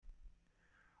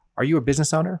Are you a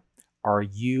business owner? Are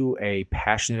you a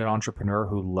passionate entrepreneur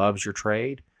who loves your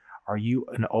trade? Are you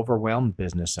an overwhelmed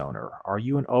business owner? Are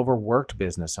you an overworked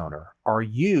business owner? Are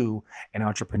you an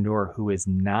entrepreneur who is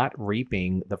not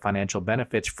reaping the financial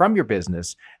benefits from your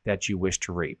business that you wish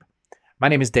to reap? My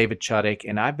name is David Chuddick,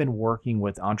 and I've been working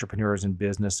with entrepreneurs and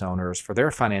business owners for their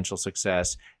financial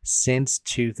success since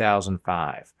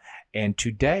 2005. And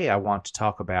today I want to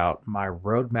talk about my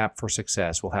roadmap for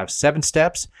success. We'll have 7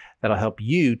 steps that'll help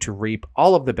you to reap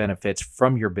all of the benefits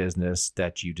from your business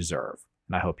that you deserve.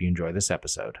 And I hope you enjoy this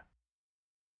episode.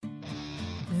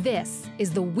 This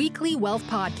is the Weekly Wealth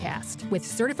Podcast with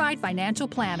certified financial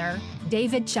planner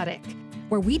David Chuddick,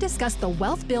 where we discuss the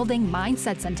wealth building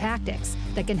mindsets and tactics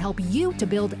that can help you to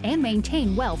build and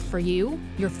maintain wealth for you,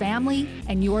 your family,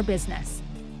 and your business.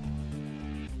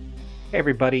 Hey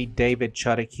everybody, David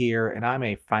Chuddick here, and I'm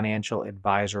a financial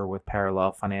advisor with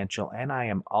Parallel Financial, and I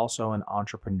am also an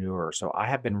entrepreneur. So I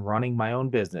have been running my own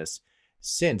business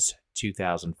since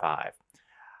 2005.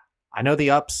 I know the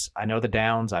ups, I know the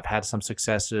downs, I've had some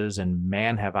successes, and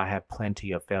man, have I had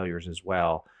plenty of failures as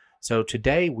well. So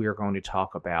today we're going to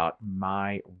talk about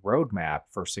my roadmap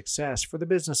for success for the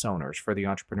business owners, for the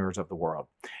entrepreneurs of the world.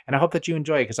 And I hope that you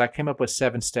enjoy it because I came up with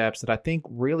 7 steps that I think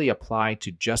really apply to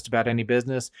just about any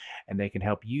business, and they can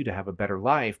help you to have a better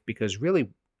life because really,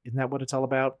 isn't that what it's all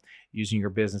about? Using your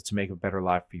business to make a better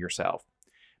life for yourself.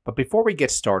 But before we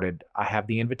get started, I have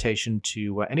the invitation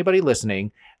to anybody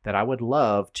listening that I would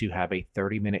love to have a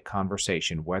 30-minute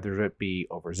conversation, whether it be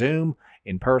over Zoom,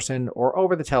 in person, or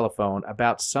over the telephone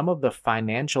about some of the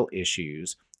financial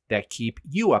issues that keep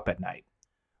you up at night.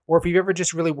 Or if you've ever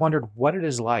just really wondered what it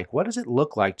is like, what does it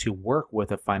look like to work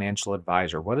with a financial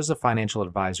advisor? What does a financial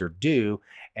advisor do,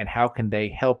 and how can they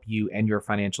help you and your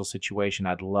financial situation?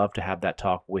 I'd love to have that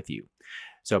talk with you.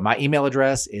 So my email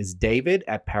address is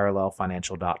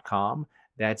david@parallelfinancial.com.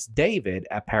 That's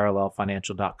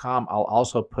david@parallelfinancial.com. I'll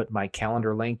also put my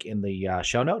calendar link in the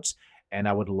show notes, and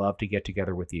I would love to get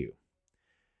together with you.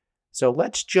 So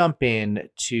let's jump in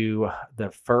to the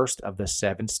first of the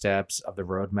 7 steps of the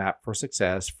roadmap for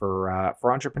success for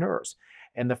entrepreneurs.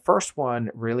 And the first one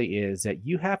really is that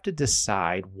you have to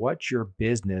decide what your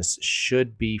business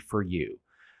should be for you.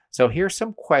 So here's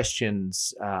some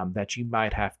questions that you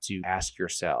might have to ask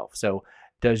yourself. So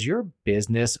does your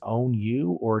business own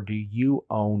you, or do you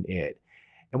own it?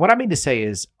 And what I mean to say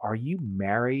is, are you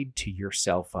married to your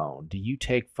cell phone? Do you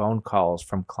take phone calls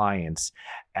from clients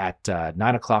at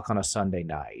 9 o'clock on a Sunday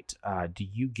night? Do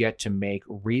you get to make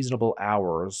reasonable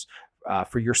hours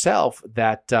for yourself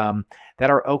that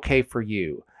are okay for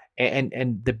you?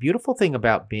 And the beautiful thing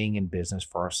about being in business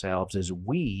for ourselves is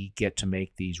we get to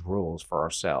make these rules for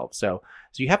ourselves. So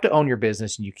you have to own your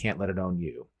business, and you can't let it own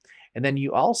you. And then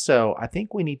you also, I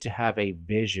think we need to have a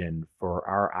vision for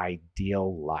our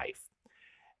ideal life.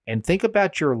 And think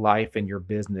about your life and your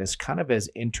business kind of as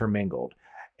intermingled.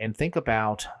 And think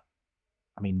about,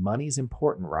 money is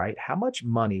important, right? How much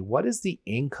money, what is the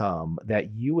income that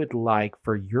you would like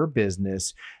for your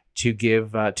business to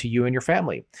give to you and your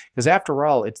family? Because after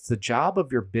all, it's the job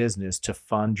of your business to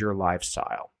fund your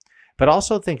lifestyle. But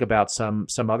also think about some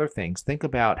other things. Think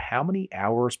about how many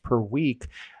hours per week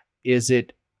is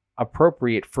it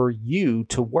appropriate for you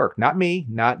to work? Not me,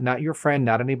 not your friend,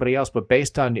 not anybody else, but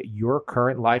based on your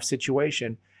current life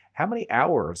situation, how many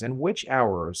hours and which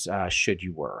hours should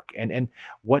you work? And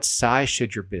what size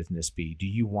should your business be? Do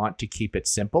you want to keep it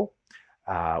simple?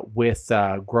 With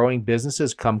growing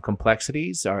businesses come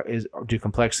complexities. Do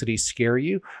complexities scare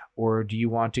you, or do you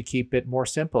want to keep it more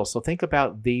simple? So think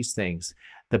about these things.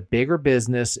 The bigger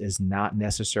business is not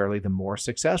necessarily the more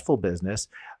successful business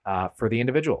for the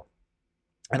individual.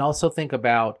 And also think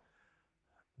about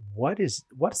what's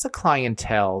the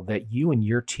clientele that you and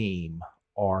your team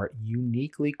are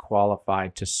uniquely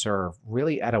qualified to serve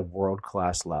really at a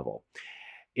world-class level.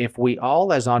 If we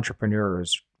all as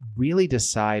entrepreneurs really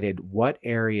decided what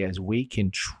areas we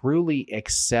can truly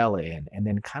excel in and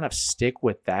then kind of stick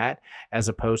with that as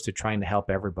opposed to trying to help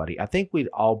everybody, I think we'd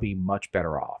all be much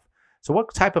better off. So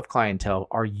what type of clientele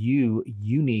are you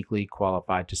uniquely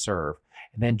qualified to serve?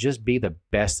 And then just be the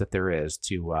best that there is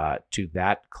to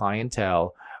that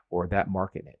clientele or that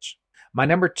market niche. My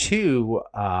number 2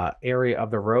 area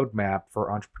of the roadmap for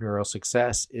entrepreneurial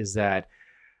success is that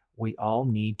we all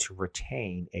need to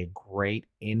retain a great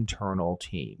internal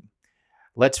team.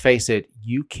 Let's face it,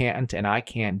 you can't and I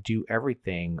can't do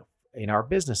everything in our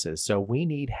businesses. So we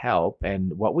need help.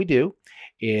 And what we do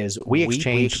is we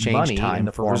exchange money time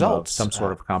for results, some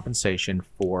sort of compensation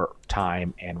for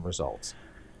time and results.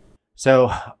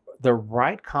 So the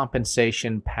right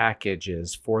compensation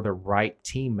packages for the right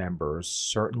team members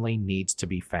certainly needs to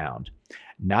be found.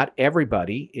 Not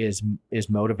everybody is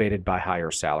motivated by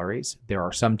higher salaries. There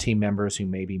are some team members who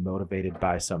may be motivated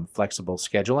by some flexible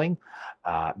scheduling,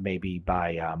 maybe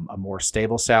by a more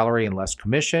stable salary and less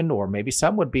commission, or maybe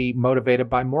some would be motivated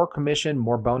by more commission,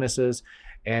 more bonuses,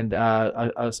 and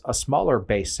a smaller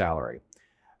base salary.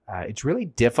 It's really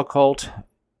difficult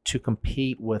to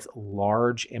compete with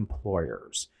large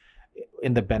employers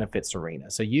in the benefits arena.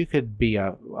 So you could be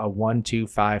a 1, 2,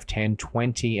 5, 10,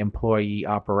 20 employee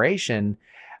operation,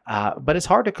 but it's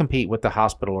hard to compete with the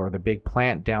hospital or the big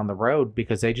plant down the road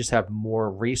because they just have more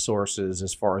resources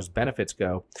as far as benefits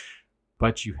go.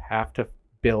 But you have to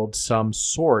build some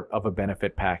sort of a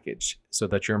benefit package so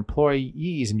that your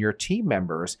employees and your team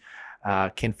members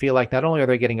can feel like not only are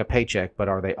they getting a paycheck, but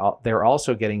they're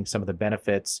also getting some of the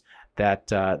benefits that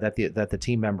the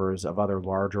team members of other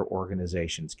larger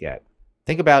organizations get.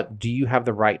 Think about, do you have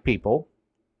the right people?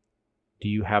 Do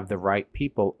you have the right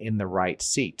people in the right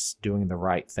seats doing the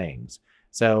right things?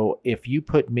 So if you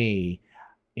put me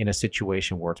in a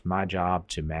situation where it's my job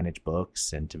to manage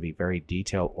books and to be very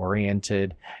detail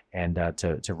oriented and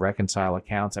to reconcile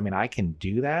accounts, I mean, I can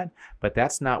do that, but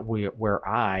that's not where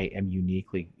I am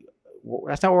uniquely.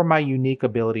 That's not where my unique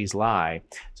abilities lie.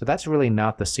 So that's really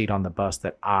not the seat on the bus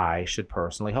that I should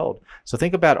personally hold. So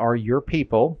think about, are your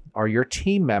people, are your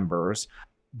team members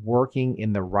working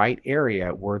in the right area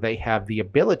where they have the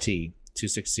ability to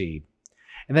succeed?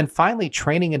 And then finally,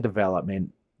 training and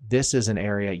development. This is an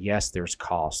area, yes, there's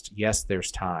cost. Yes,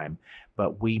 there's time,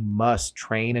 but we must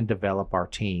train and develop our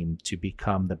team to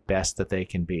become the best that they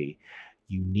can be.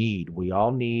 We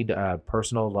all need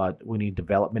we need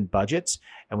development budgets,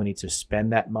 and we need to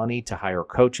spend that money to hire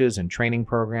coaches and training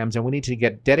programs, and we need to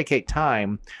dedicate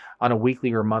time on a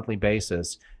weekly or monthly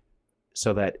basis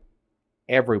so that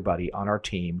everybody on our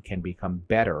team can become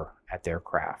better at their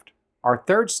craft. Our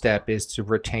third step is to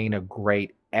retain a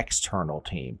great external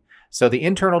team. So the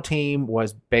internal team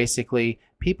was basically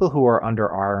people who are under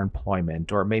our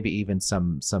employment, or maybe even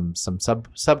some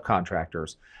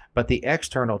subcontractors. But the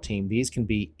external team, these can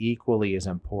be equally as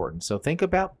important. So think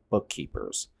about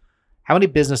bookkeepers. How many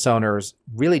business owners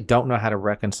really don't know how to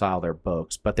reconcile their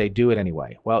books, but they do it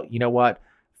anyway? Well, you know what?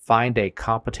 Find a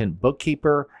competent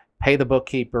bookkeeper, pay the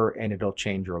bookkeeper, and it'll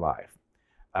change your life.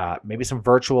 Maybe some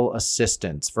virtual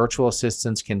assistants. Virtual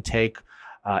assistants can take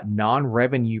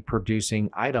non-revenue producing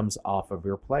items off of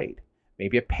your plate.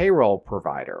 Maybe a payroll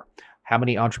provider. How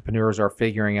many entrepreneurs are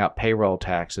figuring out payroll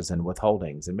taxes and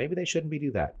withholdings? And maybe they shouldn't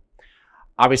do that.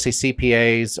 Obviously,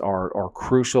 CPAs are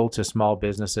crucial to small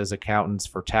businesses, accountants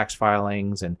for tax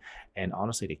filings, and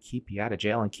honestly, to keep you out of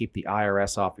jail and keep the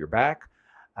IRS off your back.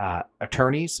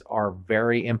 Attorneys are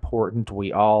very important.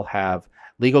 We all have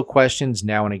legal questions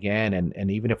now and again, and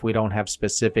even if we don't have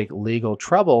specific legal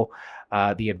trouble,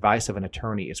 the advice of an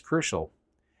attorney is crucial.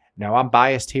 Now, I'm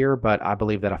biased here, but I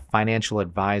believe that a financial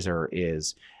advisor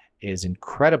is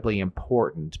incredibly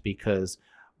important, because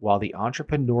while the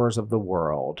entrepreneurs of the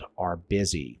world are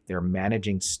busy, they're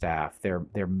managing staff, they're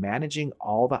managing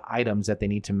all the items that they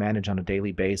need to manage on a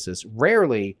daily basis,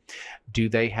 rarely do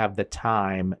they have the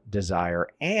time, desire,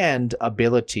 and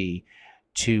ability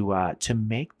to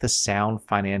make the sound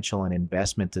financial and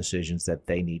investment decisions that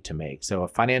they need to make. So a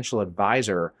financial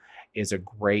advisor is a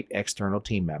great external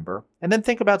team member. And then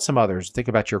think about some others. Think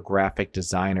about your graphic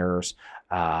designers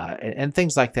and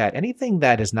things like that. Anything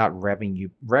that is not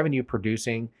revenue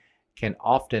producing can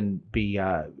often be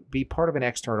part of an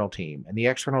external team, and the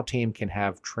external team can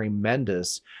have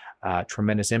tremendous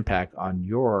impact on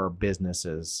your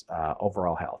business's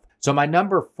overall health. So my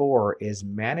number 4 is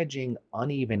managing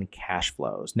uneven cash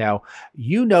flows. Now,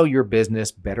 you know your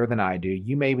business better than I do.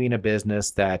 You may be in a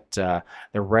business that the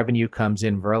revenue comes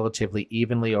in relatively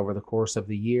evenly over the course of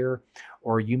the year,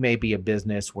 or you may be a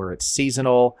business where it's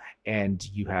seasonal and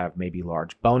you have maybe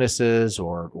large bonuses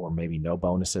or maybe no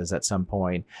bonuses at some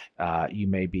point. You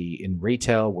may be in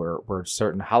retail where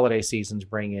certain holiday seasons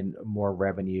bring in more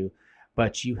revenue,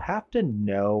 but you have to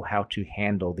know how to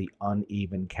handle the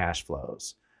uneven cash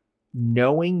flows.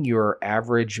 Knowing your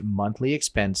average monthly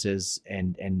expenses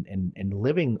and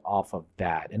living off of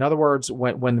that. In other words,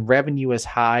 when revenue is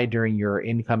high during your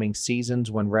incoming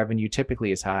seasons, when revenue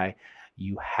typically is high,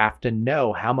 you have to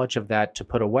know how much of that to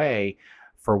put away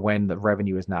for when the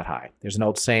revenue is not high. There's an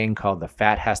old saying called the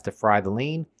fat has to fry the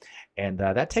lean, and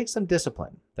that takes some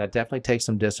discipline. That definitely takes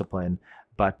some discipline,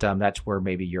 but that's where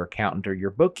maybe your accountant or your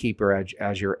bookkeeper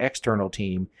as your external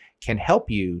team can help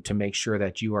you to make sure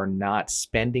that you are not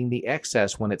spending the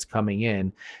excess when it's coming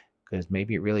in, because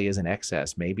maybe it really is an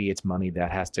excess. Maybe it's money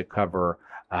that has to cover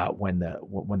when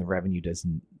the revenue does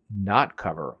not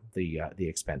cover the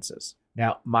expenses.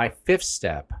 Now, my fifth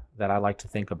step that I like to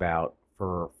think about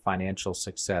for financial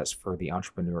success for the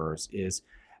entrepreneurs is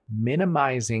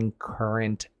minimizing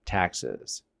current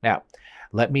taxes. Now,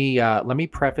 let me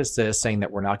preface this saying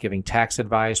that we're not giving tax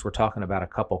advice. We're talking about a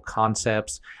couple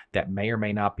concepts that may or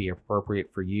may not be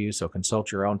appropriate for you. So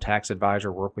consult your own tax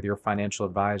advisor, work with your financial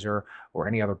advisor or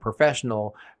any other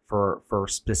professional for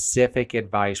specific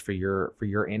advice for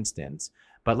your instance.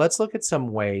 But let's look at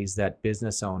some ways that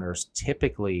business owners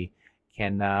typically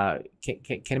can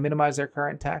minimize their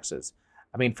current taxes.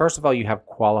 I mean, first of all, you have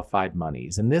qualified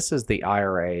monies, and this is the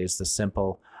IRAs, the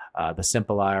simple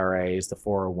IRAs, the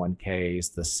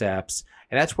 401ks, the SEPs,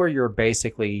 and that's where you're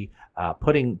basically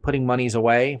putting monies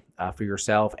away for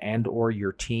yourself and or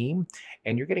your team,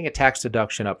 and you're getting a tax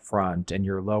deduction up front, and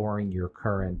you're lowering your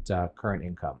current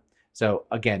income. So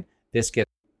again, this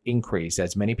gets increased,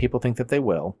 as many people think that they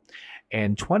will.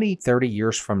 And 20, 30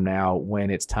 years from now,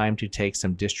 when it's time to take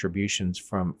some distributions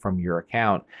from your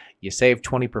account, you save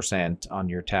 20% on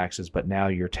your taxes, but now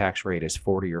your tax rate is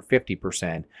 40 or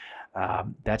 50%.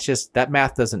 That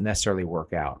math doesn't necessarily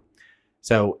work out.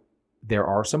 So there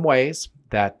are some ways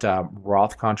that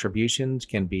Roth contributions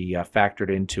can be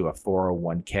factored into a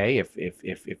 401k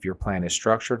if your plan is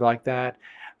structured like that.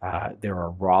 There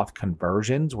are Roth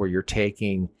conversions where you're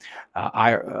taking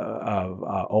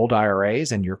old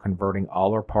IRAs and you're converting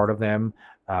all or part of them,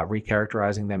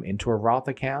 recharacterizing them into a Roth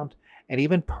account, and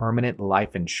even permanent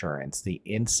life insurance. The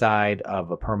inside of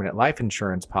a permanent life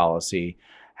insurance policy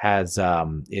is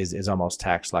almost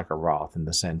taxed like a Roth in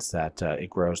the sense that it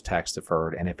grows tax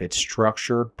deferred, and if it's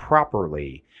structured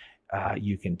properly,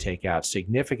 you can take out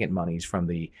significant monies from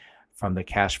the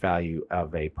cash value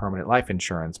of a permanent life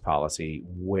insurance policy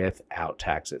without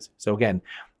taxes. So again,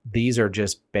 these are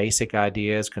just basic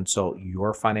ideas. Consult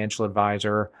your financial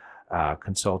advisor,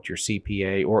 consult your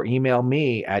CPA, or email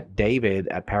me at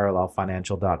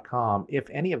david@parallelfinancial.com if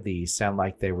any of these sound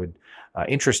like they would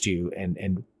interest you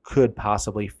and could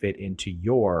possibly fit into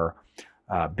your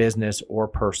business or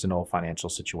personal financial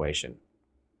situation.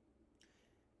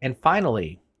 And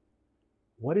finally,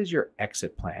 what is your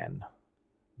exit plan?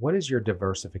 What is your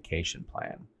diversification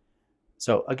plan?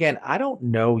 So again, I don't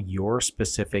know your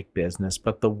specific business,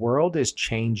 but the world is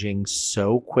changing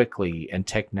so quickly, and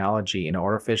technology and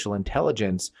artificial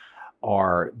intelligence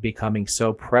are becoming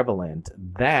so prevalent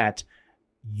that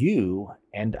you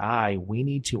and we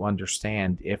need to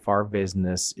understand if our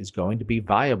business is going to be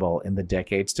viable in the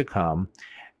decades to come.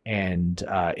 And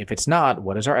if it's not,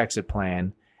 what is our exit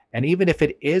plan? And even if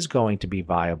it is going to be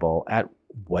viable,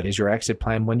 what is your exit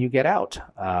plan when you get out?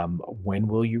 When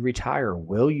will you retire?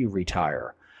 Will you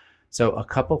retire? So a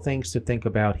couple things to think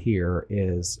about here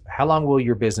is, how long will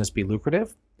your business be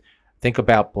lucrative? Think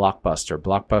about Blockbuster.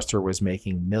 Blockbuster was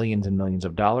making millions and millions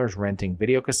of dollars renting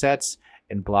video cassettes,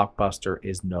 and Blockbuster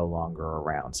is no longer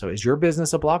around. So is your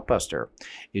business a Blockbuster?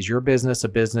 Is your business a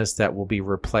business that will be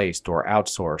replaced or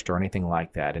outsourced or anything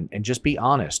like that? And just be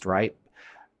honest, right?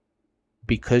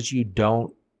 Because you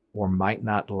don't or might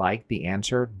not like the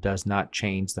answer does not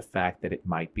change the fact that it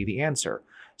might be the answer.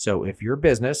 So if your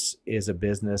business is a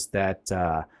business that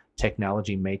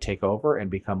technology may take over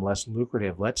and become less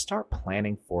lucrative, let's start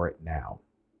planning for it now.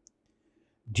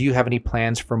 Do you have any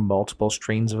plans for multiple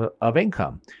streams of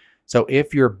income? So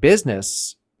if your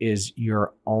business is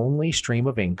your only stream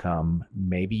of income,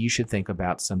 maybe you should think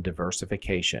about some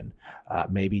diversification,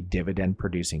 maybe dividend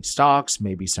producing stocks,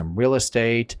 maybe some real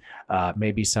estate,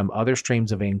 maybe some other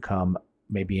streams of income,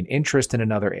 maybe an interest in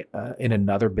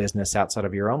another business outside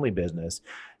of your only business.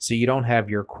 So you don't have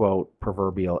your quote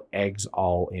proverbial eggs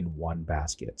all in one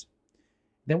basket.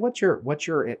 Then what's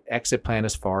your exit plan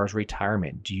as far as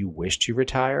retirement? Do you wish to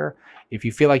retire? If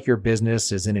you feel like your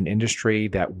business is in an industry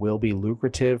that will be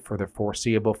lucrative for the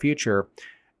foreseeable future,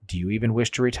 do you even wish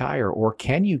to retire? Or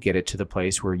can you get it to the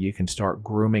place where you can start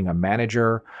grooming a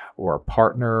manager or a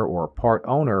partner or a part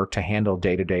owner to handle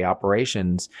day-to-day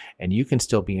operations, and you can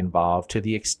still be involved to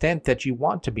the extent that you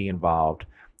want to be involved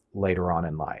later on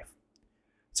in life?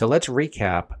 So let's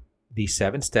recap the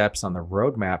 7 steps on the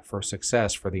roadmap for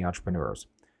success for the entrepreneurs.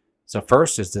 So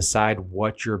first is decide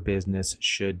what your business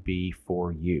should be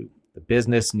for you. The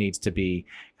business needs to be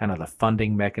kind of the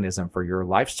funding mechanism for your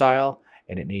lifestyle,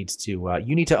 and it needs to,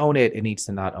 you need to own it. It needs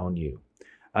to not own you.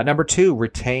 Number 2,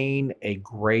 retain a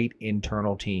great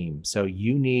internal team. So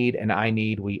you need, and I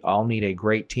need, we all need a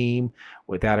great team.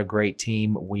 Without a great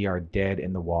team, we are dead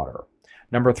in the water.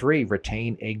 Number 3,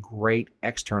 retain a great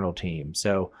external team.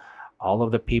 So all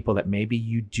of the people that maybe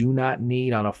you do not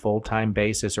need on a full-time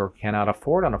basis or cannot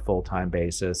afford on a full-time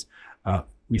basis.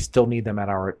 We still need them at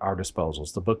our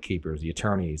disposals, the bookkeepers, the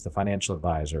attorneys, the financial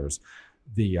advisors,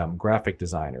 the graphic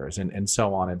designers, and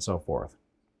so on and so forth.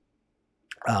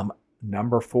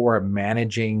 Number 4,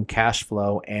 managing cash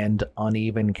flow and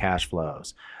uneven cash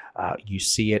flows. You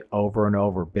see it over and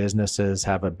over. Businesses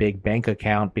have a big bank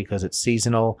account because it's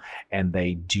seasonal, and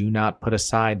they do not put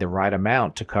aside the right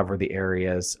amount to cover the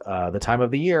areas, the time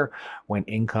of the year when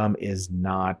income is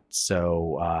not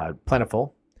so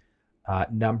plentiful.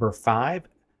 Number 5,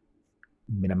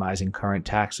 minimizing current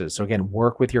taxes. So again,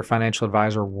 work with your financial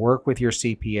advisor, work with your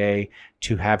CPA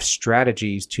to have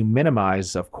strategies to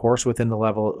minimize, of course, within the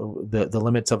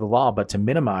limits of the law, but to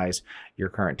minimize your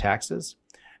current taxes.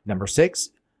 Number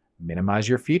 6, minimize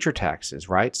your future taxes,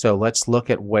 right? So let's look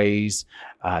at ways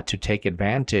to take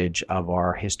advantage of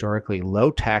our historically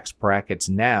low tax brackets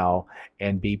now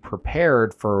and be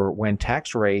prepared for when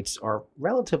tax rates are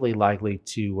relatively likely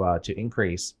to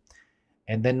increase.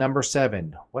 And then number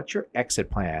 7, what's your exit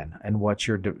plan and what's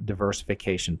your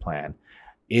diversification plan?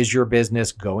 Is your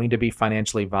business going to be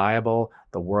financially viable?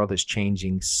 The world is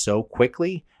changing so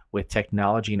quickly with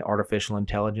technology and artificial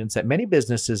intelligence that many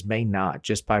businesses may not,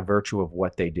 just by virtue of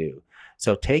what they do.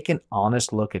 So take an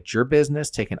honest look at your business,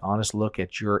 take an honest look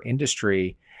at your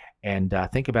industry, and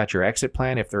think about your exit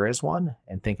plan if there is one,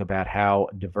 and think about how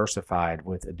diversified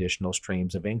with additional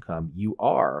streams of income you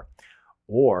are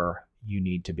or you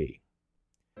need to be.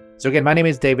 So again, my name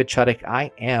is David Chuddick.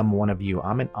 I am one of you.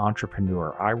 I'm an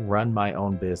entrepreneur. I run my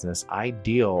own business. I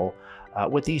deal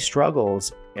with these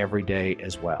struggles every day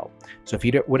as well. So if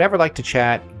you would ever like to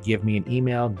chat, give me an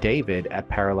email,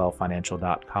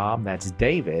 david@parallelfinancial.com. That's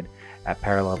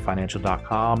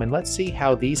david@parallelfinancial.com. And let's see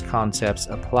how these concepts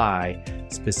apply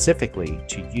specifically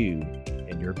to you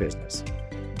and your business.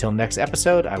 Until next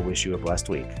episode, I wish you a blessed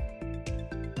week.